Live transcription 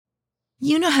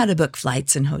You know how to book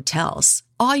flights and hotels.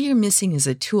 All you're missing is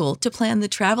a tool to plan the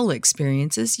travel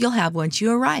experiences you'll have once you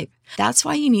arrive. That's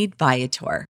why you need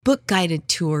Viator. Book guided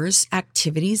tours,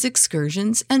 activities,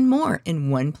 excursions, and more in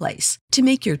one place to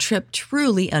make your trip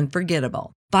truly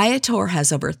unforgettable. Viator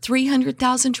has over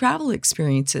 300,000 travel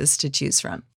experiences to choose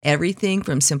from. Everything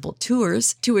from simple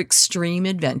tours to extreme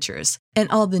adventures and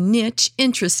all the niche,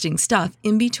 interesting stuff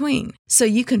in between. So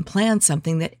you can plan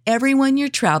something that everyone you're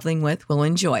traveling with will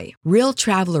enjoy. Real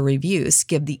traveler reviews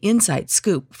give the inside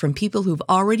scoop from people who've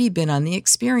already been on the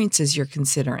experiences you're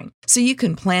considering. So you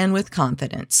can plan with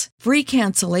confidence. Free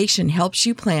cancellation helps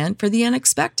you plan for the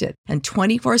unexpected. And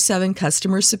 24/7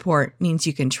 customer support means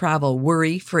you can travel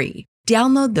worry-free.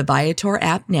 Download the Viator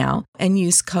app now and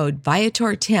use code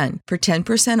Viator10 for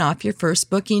 10% off your first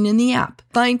booking in the app.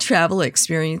 Find travel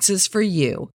experiences for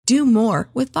you. Do more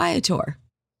with Viator.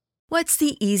 What's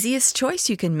the easiest choice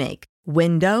you can make?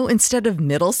 Window instead of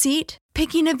middle seat?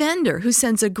 Picking a vendor who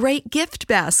sends a great gift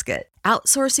basket?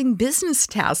 Outsourcing business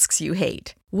tasks you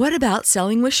hate? What about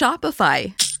selling with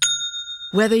Shopify?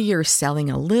 Whether you're selling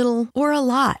a little or a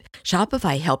lot,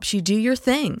 Shopify helps you do your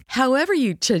thing, however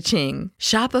you cha-ching.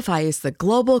 Shopify is the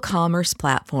global commerce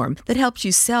platform that helps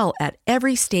you sell at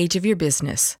every stage of your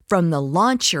business. From the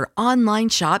launch your online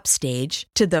shop stage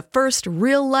to the first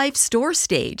real-life store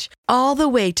stage, all the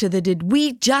way to the did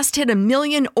we just hit a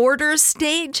million orders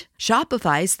stage?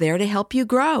 Shopify's there to help you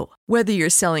grow. Whether you're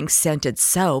selling scented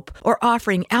soap or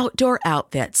offering outdoor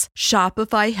outfits,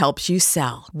 Shopify helps you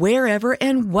sell. Wherever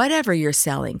and whatever you're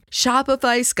selling,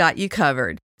 Shopify's got you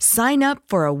covered. Sign up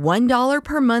for a $1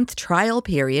 per month trial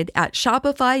period at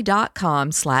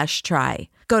shopify.com/try.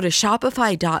 Go to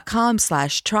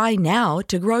shopify.com/try now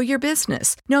to grow your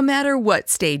business, no matter what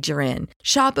stage you're in.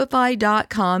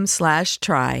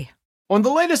 Shopify.com/try. On the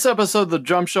latest episode of the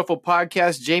Drum Shuffle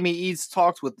podcast, Jamie Eads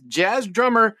talks with jazz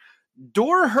drummer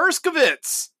Dor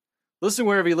Herskovitz. Listen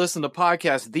wherever you listen to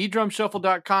podcasts,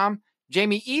 thedrumshuffle.com,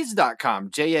 jamieeads.com,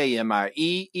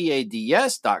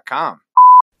 JAMIEEADS.com.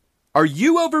 Are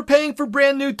you overpaying for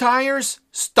brand new tires?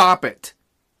 Stop it.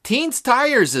 Teens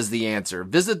Tires is the answer.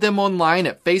 Visit them online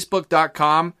at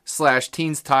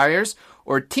facebook.com/Teens Tires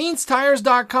or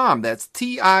teenstires.com. That's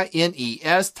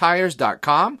TINES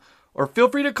tires.com. Or feel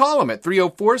free to call them at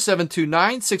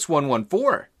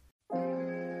 304-729-6114.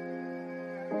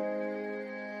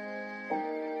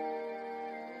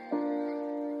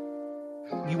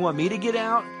 You want me to get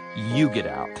out? You get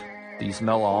out. Do you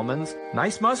smell almonds?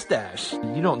 Nice mustache.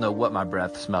 You don't know what my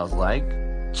breath smells like.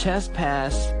 Chest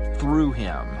pass through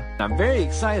him. I'm very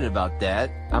excited about that.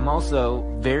 I'm also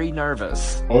very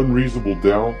nervous. Unreasonable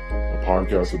Doubt, a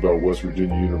podcast about West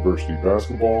Virginia University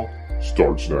basketball,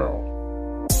 starts now.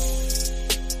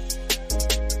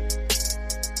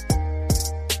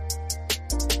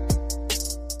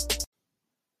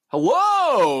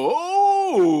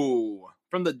 Hello!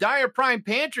 From the Dyer Prime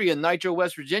Pantry in Nitro,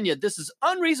 West Virginia, this is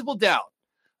Unreasonable Doubt,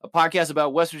 a podcast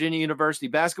about West Virginia University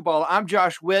basketball. I'm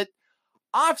Josh Witt.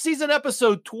 Offseason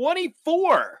episode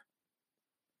 24.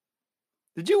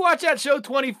 Did you watch that show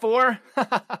 24?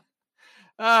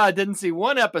 I didn't see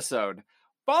one episode.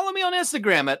 Follow me on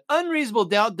Instagram at Unreasonable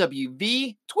Doubt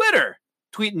WV. Twitter.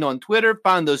 Tweeting on Twitter.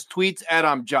 Find those tweets at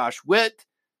I'm Josh Witt.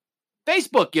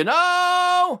 Facebook,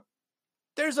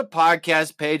 there's a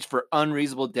podcast page for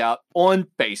Unreasonable Doubt on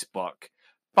Facebook.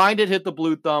 Find it, hit the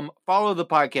blue thumb, follow the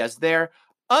podcast there.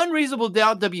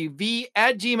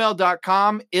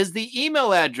 unreasonabledoubtwv@gmail.com is the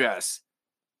email address.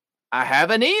 I have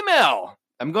an email.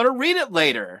 I'm going to read it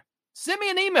later. Send me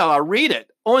an email. I'll read it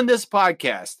on this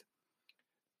podcast.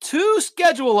 2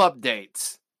 schedule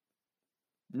updates.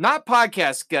 Not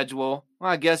podcast schedule.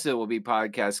 Well, I guess it will be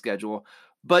podcast schedule.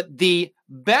 But the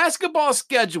basketball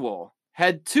schedule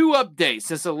had 2 updates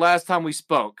since the last time we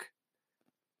spoke.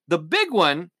 The big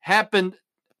one happened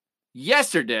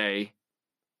yesterday.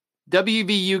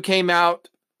 WVU came out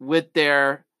with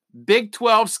their Big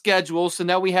 12 schedule, so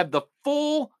now we have the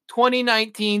full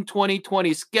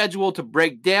 2019-2020 schedule to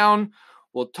break down.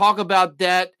 We'll talk about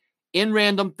that in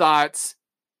Random Thoughts.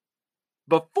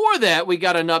 Before that, we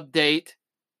got an update.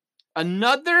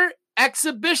 Another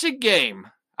exhibition game.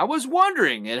 I was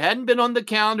wondering, it hadn't been on the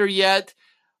calendar yet.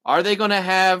 Are they going to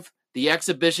have the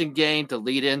exhibition game to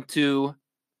lead into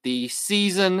the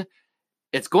season?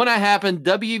 It's going to happen.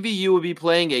 WVU will be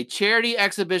playing a charity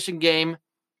exhibition game.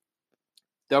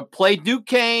 They'll play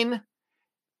Duquesne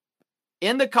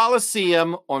in the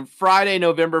Coliseum on Friday,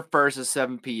 November 1st at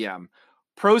 7 p.m.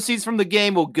 Proceeds from the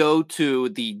game will go to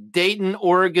the Dayton,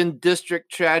 Oregon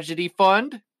District Tragedy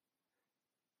Fund.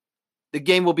 The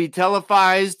game will be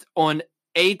televised on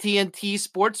AT&T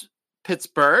Sports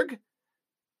Pittsburgh.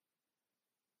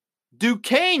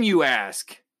 Duquesne, you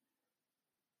ask?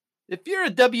 If you're a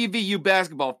WVU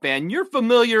basketball fan, you're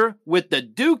familiar with the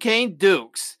Duquesne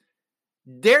Dukes.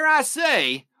 Dare I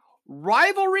say,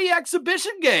 rivalry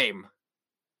exhibition game.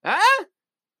 Huh?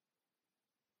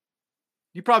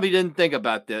 You probably didn't think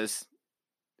about this.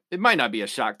 It might not be a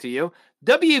shock to you.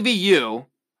 WVU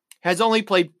has only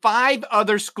played 5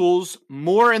 other schools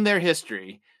more in their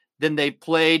history than they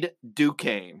played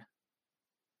Duquesne.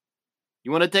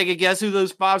 You want to take a guess who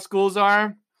those 5 schools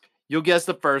are? You'll guess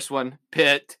the first one,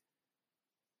 Pitt.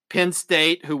 Penn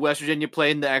State, who West Virginia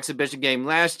played in the exhibition game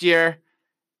last year.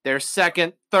 Their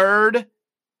second, third,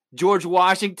 George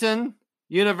Washington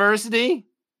University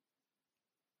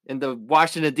in the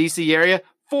Washington, D.C. area.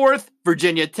 4th,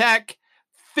 Virginia Tech.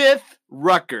 5th,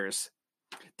 Rutgers.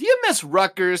 Do you miss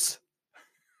Rutgers?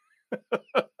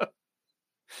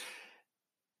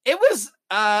 It was,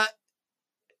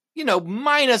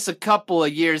 minus a couple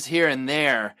of years here and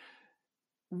there.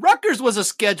 Rutgers was a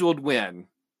scheduled win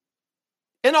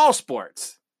in all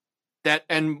sports.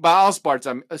 And by all sports,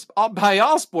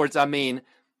 I mean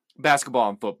basketball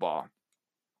and football.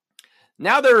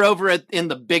 Now they're over in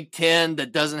the Big Ten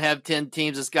that doesn't have 10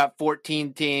 teams. It's got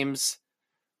 14 teams.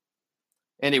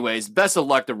 Anyways, best of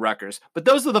luck to Rutgers. But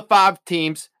those are the 5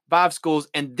 teams, 5 schools,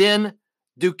 and then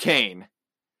Duquesne.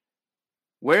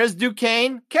 Where is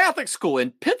Duquesne? Catholic school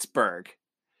in Pittsburgh.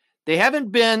 They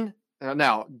haven't been,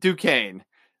 now, Duquesne.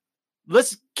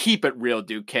 Let's keep it real,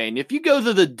 Duquesne. If you go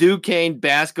to the Duquesne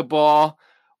basketball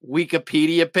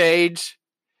Wikipedia page,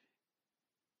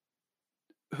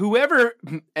 whoever,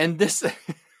 and this,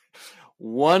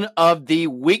 one of the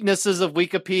weaknesses of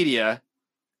Wikipedia,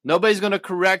 nobody's going to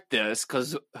correct this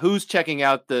because who's checking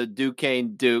out the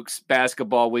Duquesne Dukes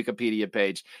basketball Wikipedia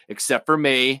page except for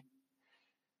me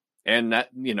and,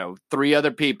 3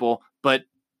 other people. But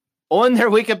on their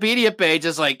Wikipedia page,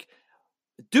 it's like,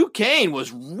 Duquesne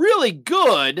was really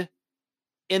good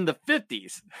in the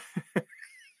 50s.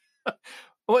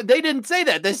 Well, they didn't say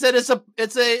that. They said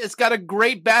it's got a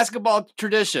great basketball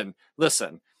tradition.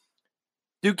 Listen,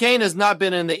 Duquesne has not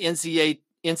been in the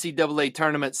NCAA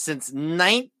tournament since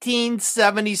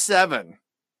 1977.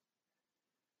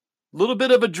 A little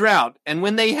bit of a drought. And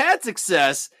when they had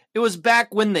success, it was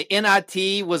back when the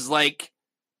NIT was like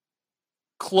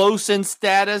close in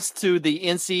status to the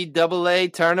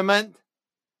NCAA tournament.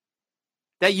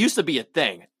 That used to be a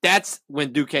thing. That's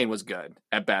when Duquesne was good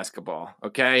at basketball,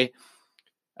 okay?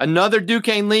 Another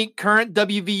Duquesne link, current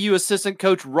WVU assistant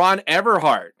coach Ron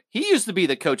Everhart. He used to be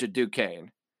the coach at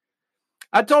Duquesne.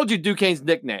 I told you Duquesne's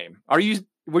nickname. Were you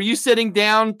sitting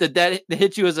down? Did that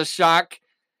hit you as a shock?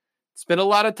 Spent a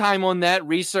lot of time on that,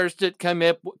 researched it, come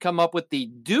up with the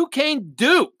Duquesne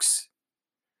Dukes.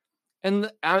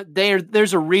 And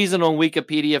there's a reason on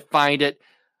Wikipedia, find it.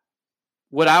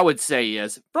 What I would say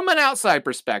is, from an outside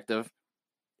perspective,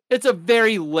 it's a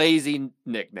very lazy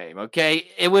nickname, okay?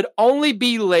 It would only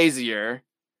be lazier,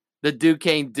 the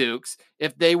Duquesne Dukes,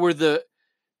 if they were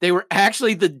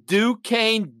actually the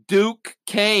Duquesne Duke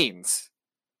Canes.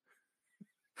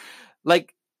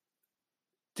 Like,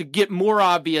 to get more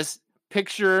obvious,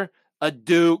 picture a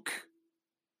Duke,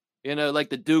 like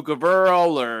the Duke of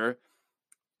Earl, or,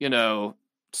 a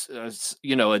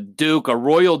Duke, a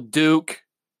royal Duke.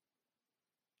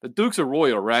 The Dukes are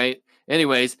royal, right?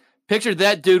 Anyways, picture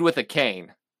that dude with a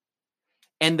cane.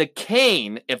 And the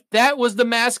cane, if that was the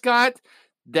mascot,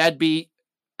 that'd be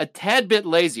a tad bit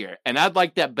lazier. And I'd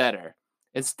like that better.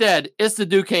 Instead, it's the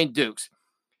Duquesne Dukes.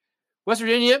 West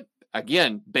Virginia,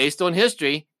 again, based on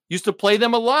history, used to play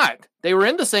them a lot. They were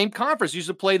in the same conference, used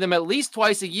to play them at least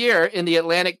twice a year in the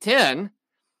Atlantic 10.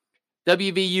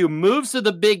 WVU moves to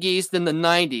the Big East in the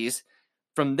 90s.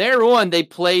 From there on, they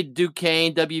played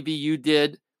Duquesne. WVU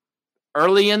did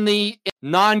early in the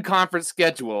non-conference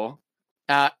schedule.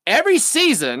 Every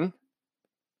season,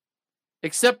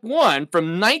 except one,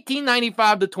 from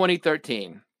 1995 to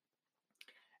 2013.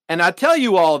 And I tell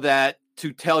you all that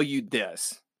to tell you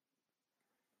this.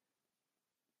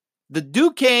 The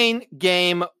Duquesne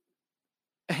game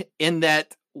in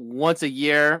that once a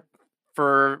year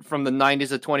from the 90s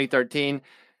to 2013,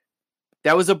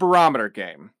 that was a barometer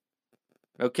game.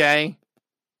 Okay?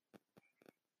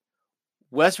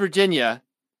 West Virginia,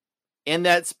 in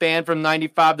that span from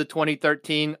 95 to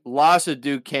 2013, lost to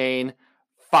Duquesne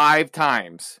 5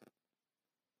 times.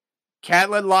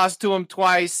 Catlett lost to him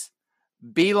twice.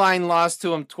 Beeline lost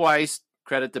to him twice.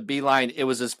 Credit to Beeline. It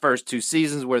was his first 2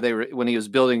 seasons when he was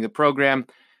building the program.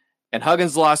 And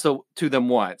Huggins lost to them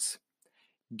once.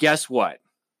 Guess what?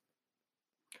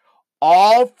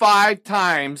 All 5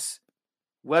 times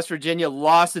West Virginia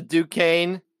lost to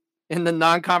Duquesne in the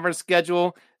non-conference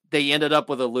schedule, they ended up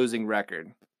with a losing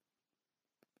record.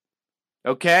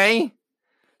 Okay?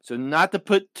 So not to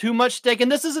put too much stake,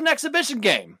 and this is an exhibition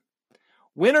game.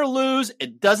 Win or lose,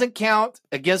 it doesn't count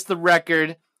against the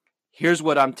record. Here's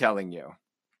what I'm telling you.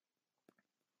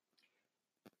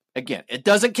 Again, it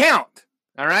doesn't count,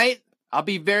 all right? I'll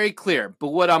be very clear. But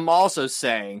what I'm also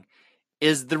saying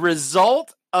is the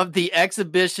result of the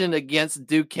exhibition against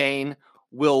Duquesne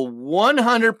will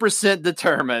 100%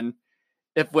 determine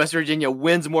if West Virginia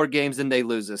wins more games than they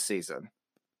lose this season.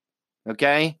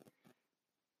 Okay?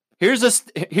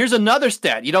 Here's another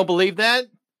stat. You don't believe that?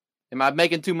 Am I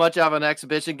making too much of an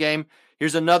exhibition game?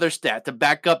 Here's another stat to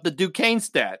back up the Duquesne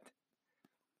stat.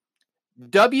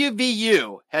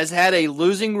 WVU has had a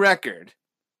losing record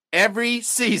every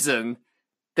season.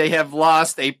 They have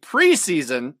lost a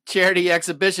preseason charity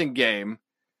exhibition game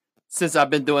since I've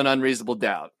been doing Unreasonable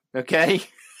Doubt. Okay?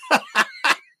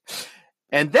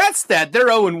 And that stat, they're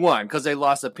 0-1 because they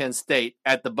lost to Penn State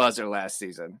at the buzzer last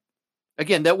season.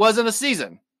 Again, that wasn't a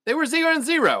season. They were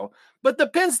 0-0. But the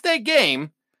Penn State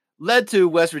game led to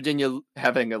West Virginia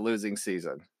having a losing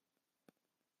season.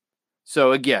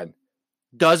 So again,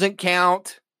 doesn't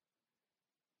count.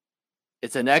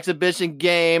 It's an exhibition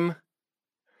game.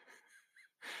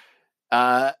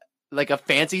 Like a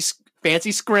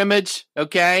fancy scrimmage,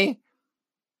 okay?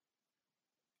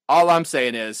 All I'm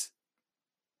saying is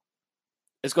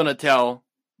it's going to tell,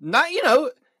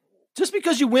 just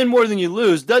because you win more than you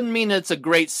lose doesn't mean it's a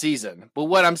great season. But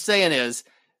what I'm saying is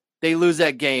they lose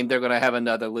that game, they're going to have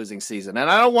another losing season. And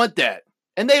I don't want that.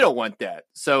 And they don't want that.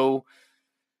 So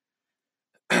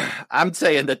I'm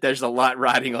saying that there's a lot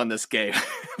riding on this game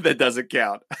that doesn't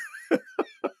count.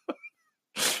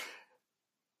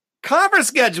 Conference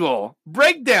schedule,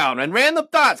 breakdown, and random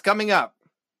thoughts coming up.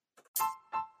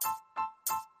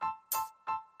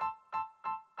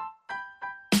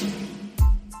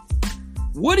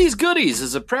 Woody's Goodies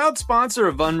is a proud sponsor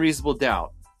of Unreasonable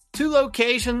Doubt. 2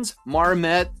 locations,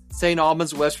 Marmet, St.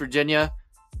 Albans, West Virginia.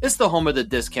 It's the home of the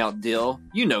discount deal.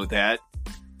 You know that.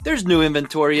 There's new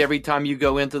inventory every time you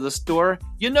go into the store.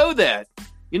 You know that.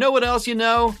 You know what else you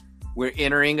know? We're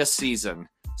entering a season.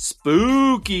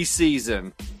 Spooky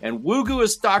season. And Woogu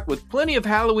is stocked with plenty of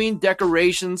Halloween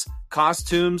decorations,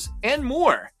 costumes, and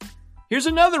more. Here's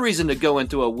another reason to go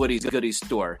into a Woody's Goodies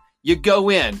store. You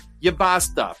go in, you buy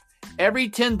stuff. Every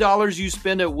 $10 you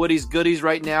spend at Woody's Goodies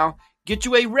right now, get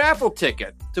you a raffle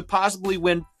ticket to possibly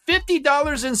win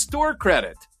 $50 in store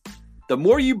credit. The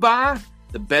more you buy,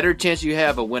 the better chance you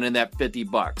have of winning that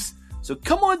 $50. So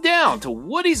come on down to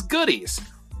Woody's Goodies,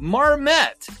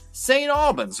 Marmet, St.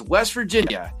 Albans, West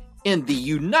Virginia, in the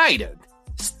United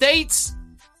States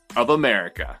of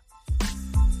America.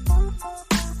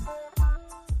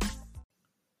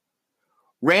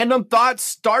 Random Thoughts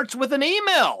starts with an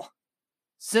email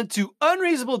sent to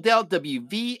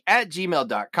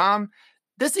unreasonabledoubtwv@gmail.com.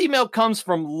 This email comes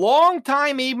from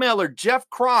longtime emailer Jeff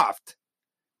Croft.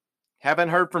 Haven't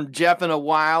heard from Jeff in a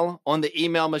while on the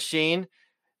email machine.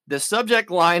 The subject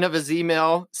line of his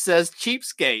email says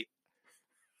cheapskate.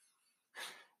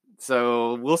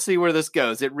 So we'll see where this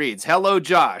goes. It reads, "Hello,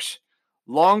 Josh.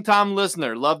 Longtime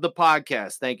listener. Love the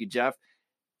podcast." Thank you, Jeff.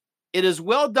 "It is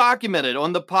well documented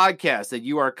on the podcast that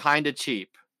you are kind of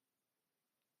cheap."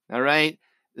 All right.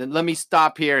 Then let me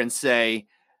stop here and say,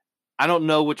 I don't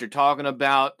know what you're talking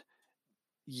about.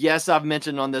 Yes, I've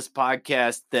mentioned on this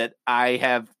podcast that I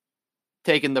have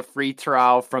taken the free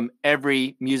trial from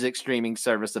every music streaming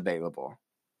service available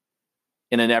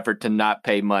in an effort to not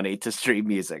pay money to stream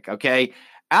music. Okay.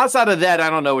 Outside of that, I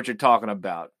don't know what you're talking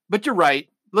about, but you're right.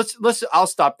 I'll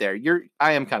stop there.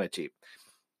 I am kind of cheap.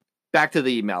 Back to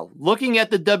the email. Looking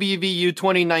at the WVU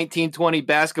 2019-20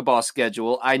 basketball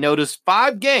schedule, I noticed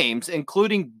 5 games,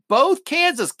 including both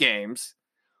Kansas games,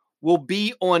 will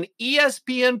be on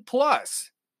ESPN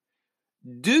Plus.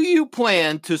 Do you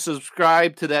plan to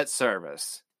subscribe to that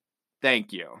service?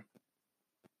 Thank you. All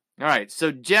right.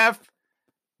 So Jeff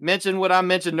mentioned what I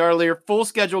mentioned earlier. Full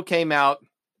schedule came out.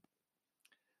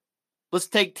 Let's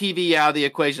take TV out of the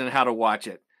equation and how to watch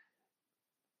it.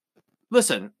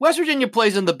 Listen, West Virginia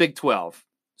plays in the Big 12.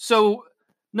 So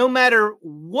no matter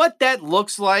what that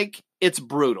looks like, it's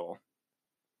brutal.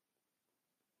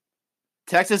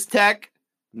 Texas Tech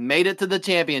made it to the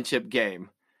championship game.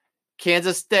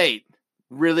 Kansas State,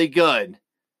 really good.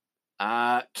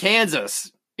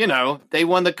 Kansas, they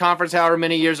won the conference however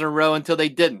many years in a row until they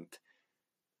didn't.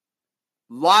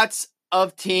 Lots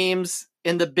of teams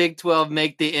in the Big 12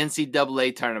 make the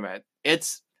NCAA tournament.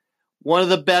 It's one of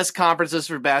the best conferences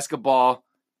for basketball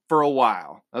for a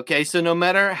while. Okay, so no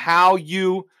matter how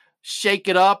you shake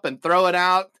it up and throw it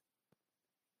out,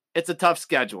 it's a tough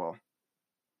schedule.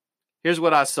 Here's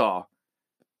what I saw.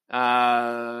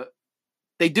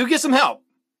 they do get some help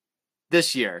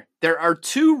this year. There are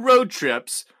 2 road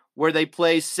trips where they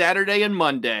play Saturday and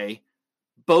Monday,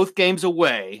 both games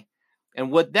away. And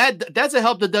what that's a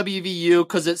help to WVU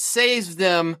because it saves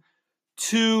them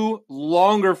 2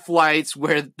 longer flights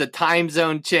where the time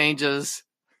zone changes.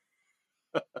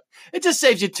 It just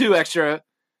saves you 2 extra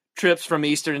trips from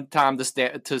Eastern time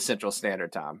to Central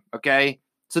Standard Time. Okay?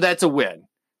 So that's a win.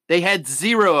 They had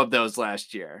 0 of those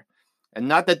last year. And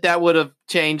not that would have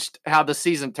changed how the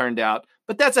season turned out,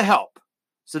 but that's a help.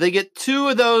 So they get 2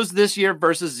 of those this year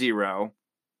versus 0.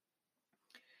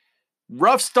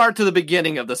 Rough start to the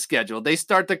beginning of the schedule. They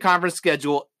start the conference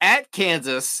schedule at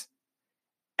Kansas,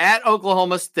 at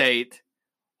Oklahoma State,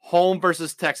 home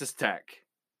versus Texas Tech.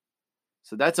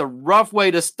 So that's a rough way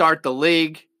to start the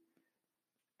league.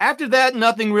 After that,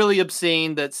 nothing really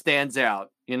obscene that stands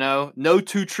out. No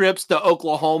 2 trips to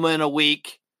Oklahoma in a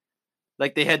week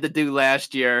like they had to do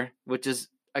last year, which is,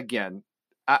 again,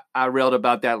 I railed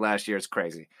about that last year. It's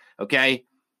crazy. Okay?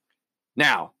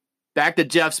 Now, back to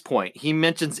Jeff's point. He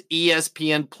mentions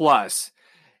ESPN Plus.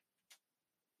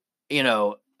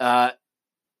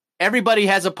 Everybody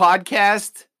has a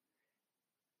podcast.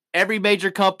 Every major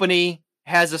company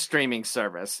has a streaming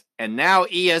service. And now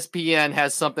ESPN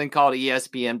has something called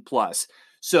ESPN Plus.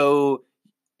 So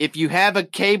if you have a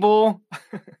cable,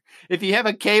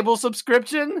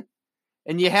 subscription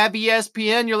and you have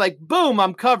ESPN, you're like, boom,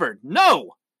 I'm covered.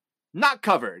 No, not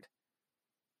covered.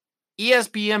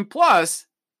 ESPN Plus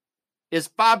is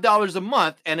 $5 a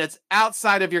month, and it's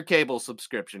outside of your cable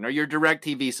subscription or your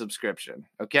DirecTV subscription,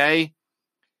 okay?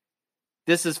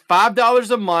 This is $5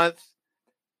 a month.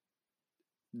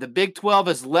 The Big 12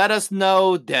 has let us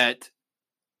know that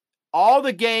all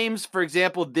the games, for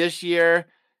example, this year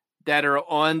that are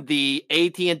on the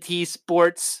AT&T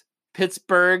Sports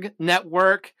Pittsburgh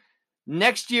network,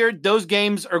 next year, those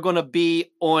games are going to be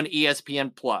on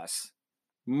ESPN Plus.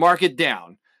 Mark it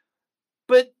down.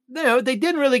 But, they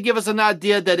didn't really give us an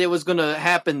idea that it was going to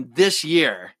happen this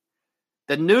year.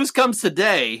 The news comes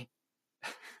today.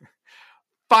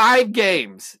 5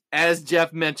 games, as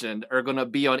Jeff mentioned, are going to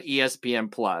be on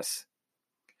ESPN Plus.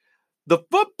 The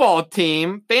football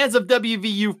team, fans of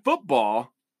WVU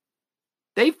football,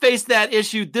 they face that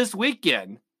issue this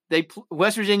weekend.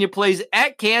 West Virginia plays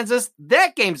at Kansas.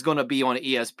 That game's going to be on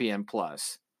ESPN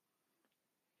Plus.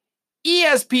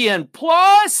 ESPN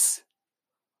Plus?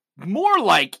 More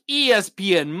like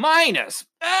ESPN minus.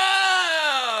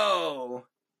 Oh!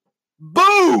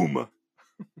 Boom!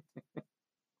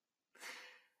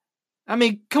 I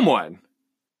mean, come on.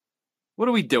 What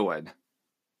are we doing?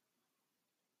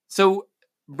 So,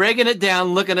 breaking it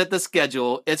down, looking at the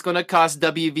schedule, it's going to cost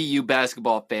WVU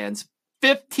basketball fans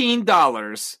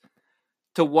 $15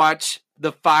 to watch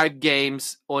the 5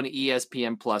 games on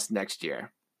ESPN Plus next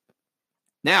year.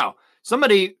 Now,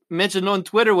 somebody mentioned on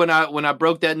Twitter when I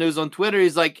broke that news on Twitter,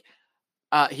 he's like,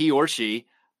 he or she,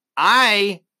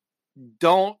 I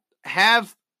don't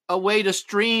have a way to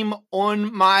stream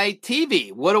on my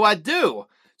TV. What do I do?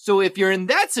 So if you're in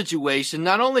that situation,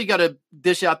 not only got to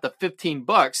dish out the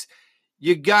 $15,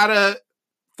 you got to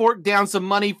fork down some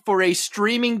money for a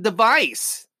streaming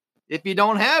device if you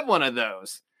don't have one of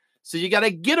those. So you got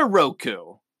to get a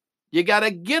Roku. You got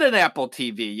to get an Apple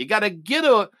TV. You got to get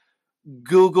a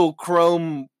Google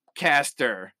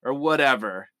Chromecaster or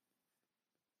whatever.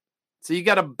 So you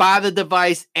got to buy the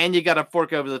device and you got to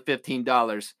fork over the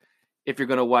 $15 if you're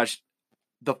going to watch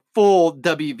the full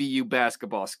WVU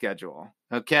basketball schedule.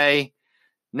 Okay?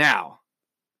 Now,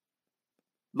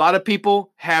 a lot of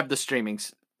people have the streaming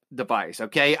device.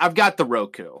 Okay? I've got the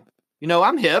Roku.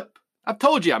 I'm hip. I've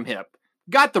told you I'm hip.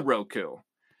 Got the Roku.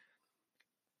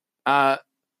 $15.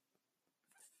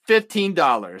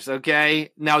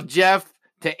 Okay? Now, Jeff,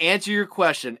 to answer your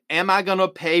question, am I going to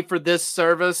pay for this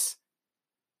service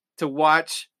to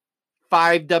watch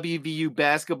 5 WVU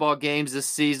basketball games this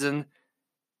season?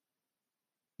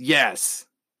 Yes.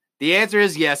 The answer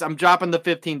is yes. I'm dropping the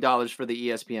 $15 for the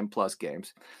ESPN Plus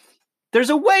games. There's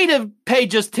a way to pay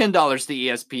just $10 to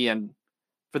ESPN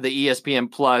for the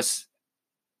ESPN Plus.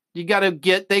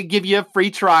 They give you a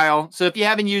free trial. So if you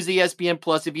haven't used ESPN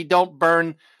Plus, if you don't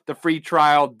burn the free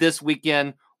trial this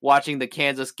weekend watching the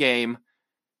Kansas game,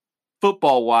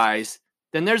 football-wise,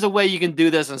 then there's a way you can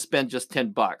do this and spend just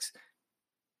 $10.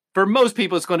 For most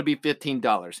people, it's going to be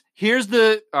 $15. Here's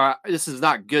this is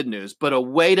not good news, but a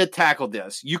way to tackle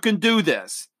this. You can do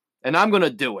this, and I'm going to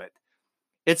do it.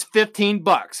 It's $15,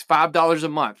 $5 a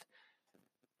month.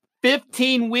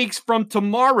 15 weeks from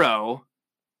tomorrow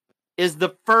is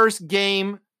the first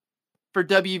game for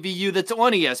WVU that's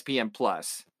on ESPN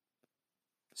Plus.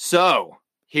 So,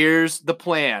 here's the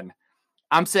plan.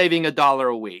 I'm saving $1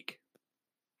 a week.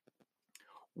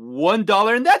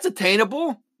 $1, and that's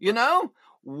attainable,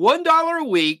 $1 a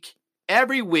week,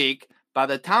 every week. By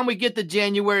the time we get to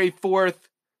January 4th,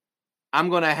 I'm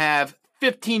going to have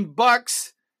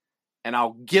 $15 and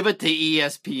I'll give it to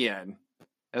ESPN.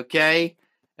 Okay?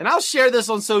 And I'll share this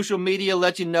on social media,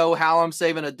 let you know how I'm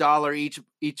saving $1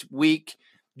 each week.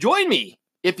 Join me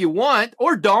if you want,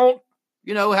 or don't,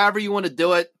 however you want to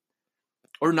do it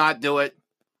or not do it.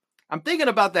 I'm thinking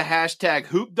about the hashtag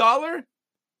 #HoopDollar.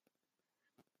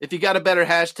 If you got a better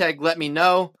hashtag, let me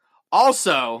know.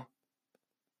 Also,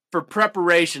 for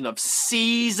preparation of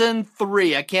season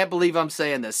 3, I can't believe I'm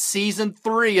saying this, season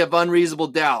 3 of Unreasonable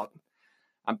Doubt,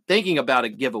 I'm thinking about a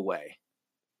giveaway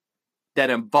that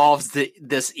involves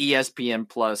this ESPN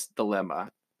Plus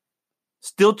dilemma.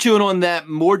 Still chewing on that,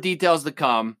 more details to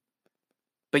come.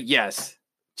 But yes,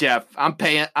 Jeff, I'm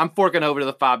forking over to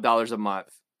the $5 a month.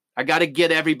 I got to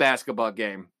get every basketball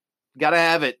game. Got to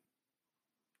have it.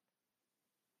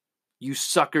 You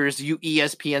suckers, you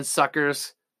ESPN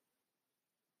suckers.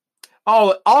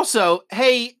 Oh, also,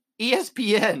 hey,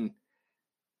 ESPN.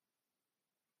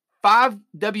 5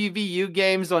 WVU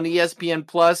games on ESPN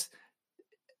Plus.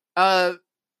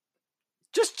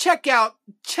 Just check out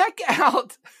check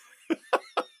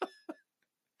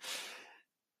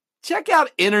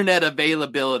out internet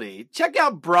availability. Check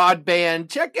out broadband.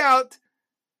 Check out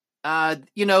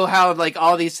how like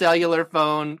all these cellular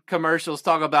phone commercials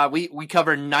talk about we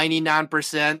cover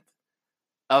 99%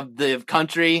 of the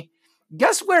country.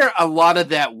 Guess where a lot of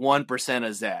that 1%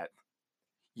 is at?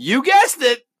 You guessed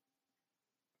it.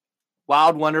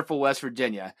 Wild, wonderful West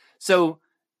Virginia. So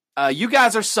you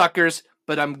guys are suckers,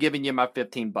 but I'm giving you my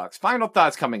 $15. Final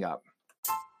thoughts coming up.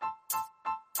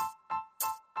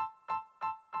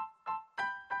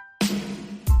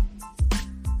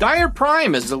 Dyer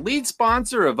Prime is the lead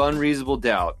sponsor of Unreasonable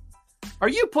Doubt. Are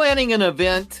you planning an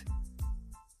event?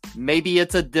 Maybe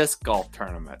it's a disc golf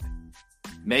tournament.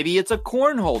 Maybe it's a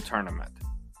cornhole tournament.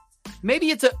 Maybe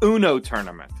it's a Uno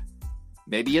tournament.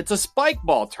 Maybe it's a spike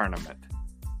ball tournament.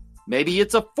 Maybe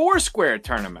it's a foursquare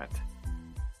tournament.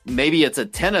 Maybe it's a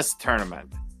tennis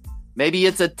tournament. Maybe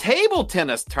it's a table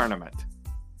tennis tournament.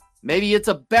 Maybe it's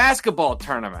a basketball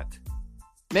tournament.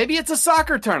 Maybe it's a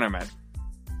soccer tournament.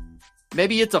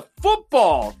 Maybe it's a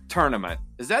football tournament.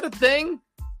 Is that a thing?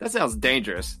 That sounds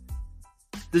dangerous.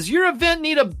 Does your event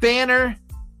need a banner,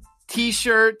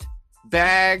 t-shirt,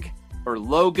 bag, or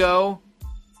logo,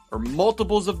 or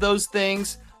multiples of those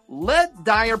things? Let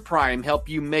Dyer Prime help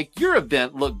you make your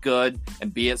event look good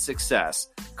and be a success.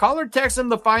 Call or text them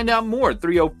to find out more.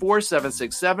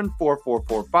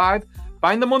 304-767-4445.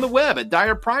 Find them on the web at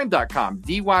dyerprime.com,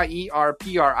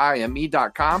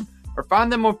 dyerprime.com, or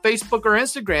find them on Facebook or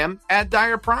Instagram at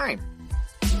Dyer Prime.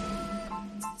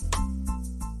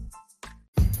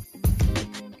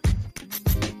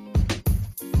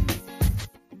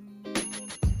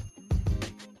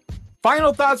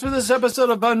 Final thoughts for this episode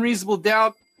of Unreasonable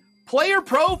Doubt. Player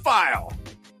profile.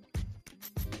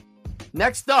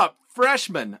 Next up,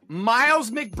 freshman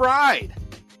Miles McBride.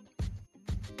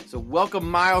 So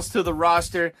welcome Miles to the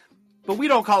roster, but we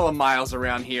don't call him Miles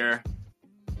around here.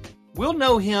 We'll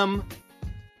know him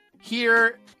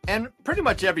here and pretty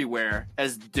much everywhere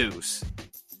as Deuce.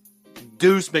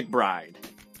 Deuce McBride.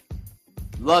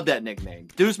 Love that nickname.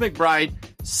 Deuce McBride,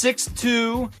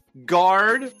 6'2"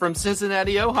 guard from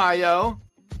Cincinnati, Ohio.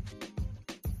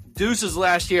 Deuce's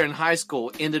last year in high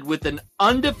school ended with an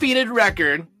undefeated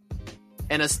record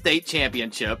and a state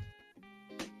championship,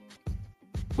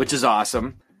 which is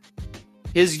awesome.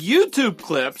 His YouTube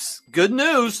clips, good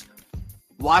news,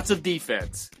 lots of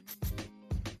defense,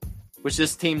 which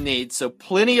this team needs. So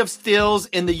plenty of steals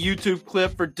in the YouTube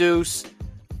clip for Deuce.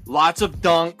 Lots of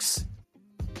dunks.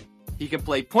 He can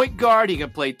play point guard. He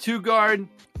can play two guard.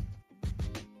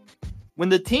 When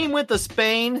the team went to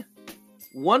Spain,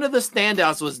 one of the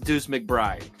standouts was Deuce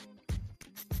McBride.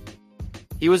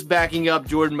 He was backing up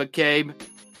Jordan McCabe.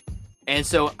 And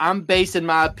so I'm basing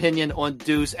my opinion on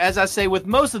Deuce. As I say with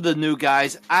most of the new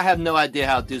guys, I have no idea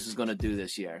how Deuce is going to do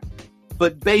this year.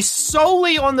 But based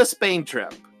solely on the Spain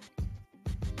trip,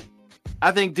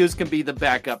 I think Deuce can be the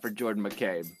backup for Jordan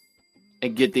McCabe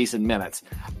and get decent minutes.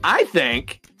 I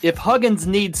think if Huggins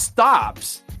needs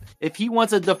stops, if he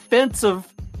wants a defensive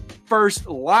first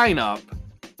lineup,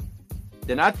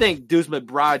 then I think Deuce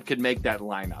McBride could make that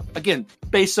lineup. Again,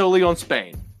 based solely on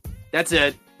Spain. That's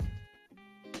it.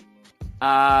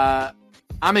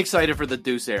 I'm excited for the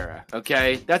Deuce era,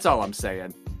 okay? That's all I'm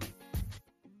saying.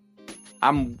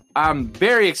 I'm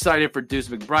very excited for Deuce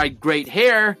McBride. Great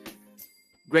hair.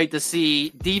 Great to see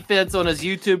defense on his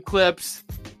YouTube clips.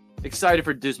 Excited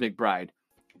for Deuce McBride.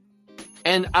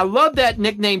 And I love that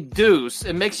nickname Deuce.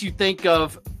 It makes you think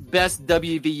of best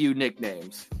WVU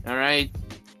nicknames, all right?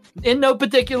 In no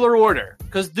particular order,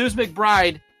 because Deuce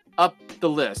McBride up the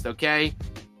list, okay?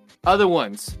 Other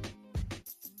ones.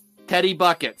 Teddy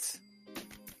Buckets.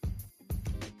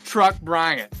 Truck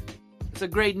Bryant. It's a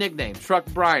great nickname, Truck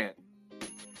Bryant.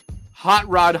 Hot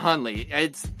Rod Hundley.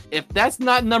 If that's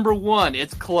not number one,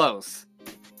 it's close.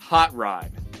 Hot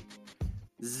Rod.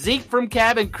 Zeke from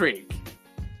Cabin Creek.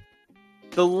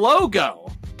 The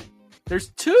Logo. There's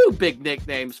two big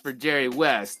nicknames for Jerry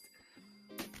West.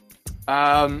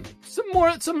 Some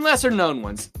lesser known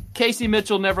ones. Casey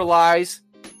Mitchell Never Lies.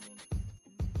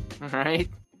 All right.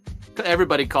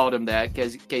 Everybody called him that.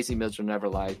 Casey Mitchell Never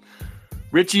Lies.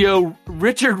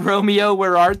 Richard Romeo,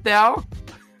 Where Art Thou?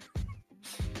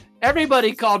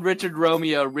 Everybody called Richard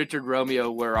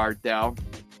Romeo, Where Art Thou?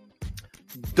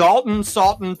 Dalton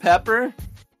Salt and Pepper.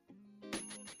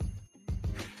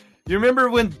 You remember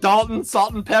when Dalton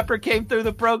Salt and Pepper came through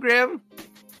the program?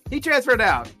 He transferred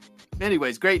out.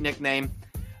 Anyways, great nickname.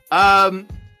 Kevin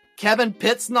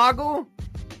Pitsnoggle.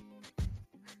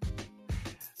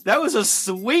 That was a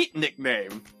sweet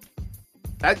nickname.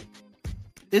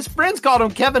 His friends called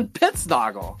him Kevin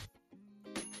Pitsnoggle.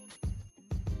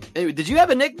 Anyway, did you have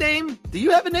a nickname? Do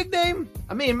you have a nickname?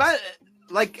 I mean,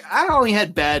 I only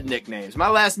had bad nicknames. My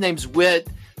last name's Witt,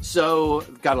 so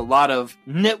got a lot of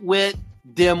nitwit,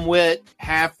 dimwit,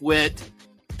 half-wit,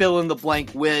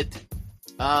 fill-in-the-blank wit.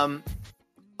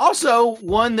 Also,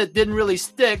 one that didn't really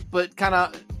stick, but kind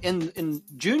of in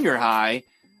junior high,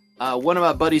 one of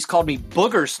my buddies called me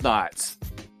Booger Snots.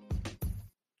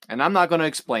 And I'm not going to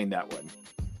explain that one.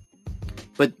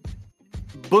 But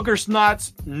Booger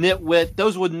Snots, Nitwit,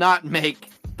 those would not make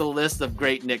the list of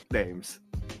great nicknames.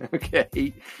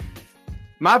 Okay.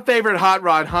 My favorite, Hot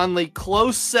Rod Hundley.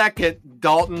 Close second,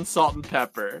 Dalton Salt and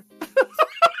Pepper.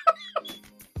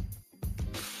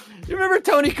 You remember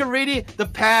Tony Caridi? The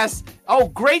pass. Oh,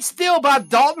 great steal by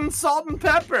Dalton Salt and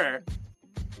Pepper.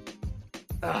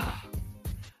 Ugh.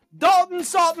 Dalton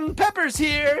Salt and Pepper's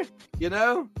here. You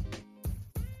know?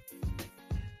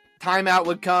 Timeout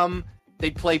would come.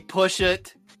 They'd play Push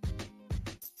It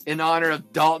in honor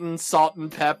of Dalton Salt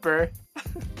and Pepper.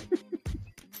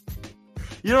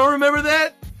 You don't remember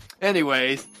that?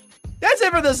 Anyways, that's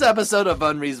it for this episode of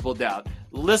Unreasonable Doubt.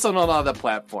 Listen on other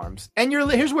platforms. And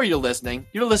here's where you're listening.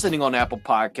 You're listening on Apple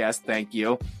Podcasts. Thank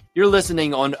you. You're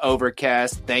listening on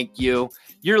Overcast. Thank you.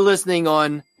 You're listening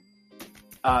on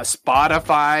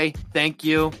Spotify. Thank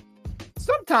you.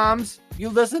 Sometimes you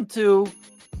listen to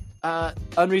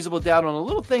Unreasonable Doubt on a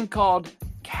little thing called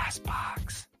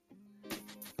Castbox.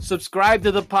 Subscribe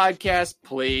to the podcast,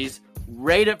 please.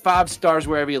 Rate it 5 stars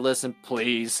wherever you listen,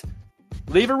 please.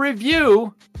 Leave a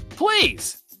review,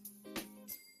 please.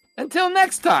 Until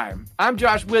next time, I'm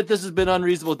Josh Witt. This has been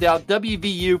Unreasonable Doubt.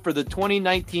 WVU for the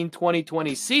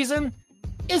 2019-2020 season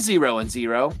is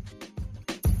 0-0.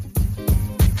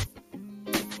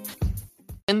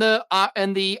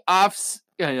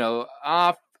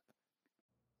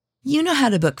 You know how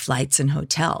to book flights and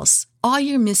hotels. All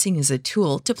you're missing is a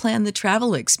tool to plan the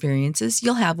travel experiences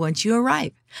you'll have once you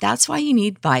arrive. That's why you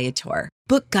need Viator.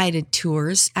 Book guided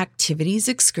tours, activities,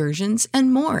 excursions,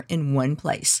 and more in one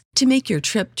place to make your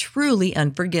trip truly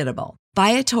unforgettable.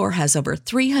 Viator has over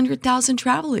 300,000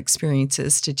 travel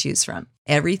experiences to choose from.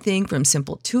 Everything from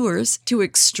simple tours to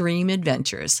extreme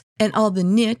adventures and all the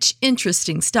niche,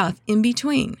 interesting stuff in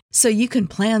between. So you can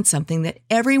plan something that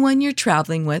everyone you're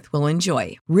traveling with will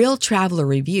enjoy. Real traveler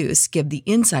reviews give the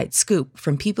inside scoop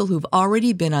from people who've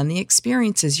already been on the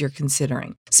experiences you're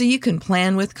considering. So you can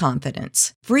plan with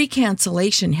confidence. Free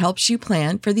cancellation helps you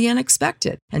plan for the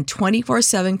unexpected. And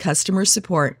 24/7 customer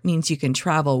support means you can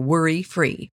travel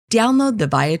worry-free. Download the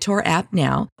Viator app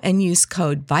now and use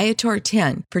code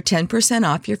Viator10 for 10%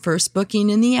 off your first booking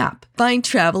in the app. Find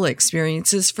travel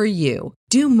experiences for you.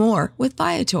 Do more with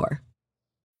Viator.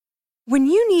 When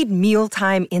you need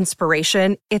mealtime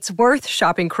inspiration, it's worth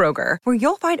shopping Kroger, where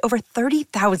you'll find over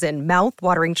 30,000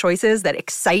 mouth-watering choices that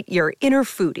excite your inner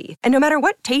foodie. And no matter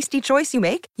what tasty choice you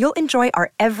make, you'll enjoy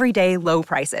our everyday low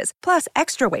prices, plus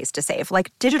extra ways to save,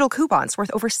 like digital coupons worth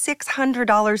over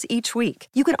 $600 each week.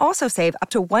 You can also save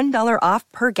up to $1 off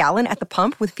per gallon at the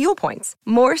pump with fuel points.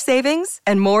 More savings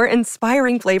and more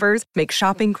inspiring flavors make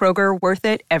shopping Kroger worth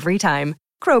it every time.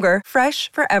 Kroger,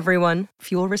 fresh for everyone.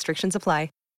 Fuel restrictions apply.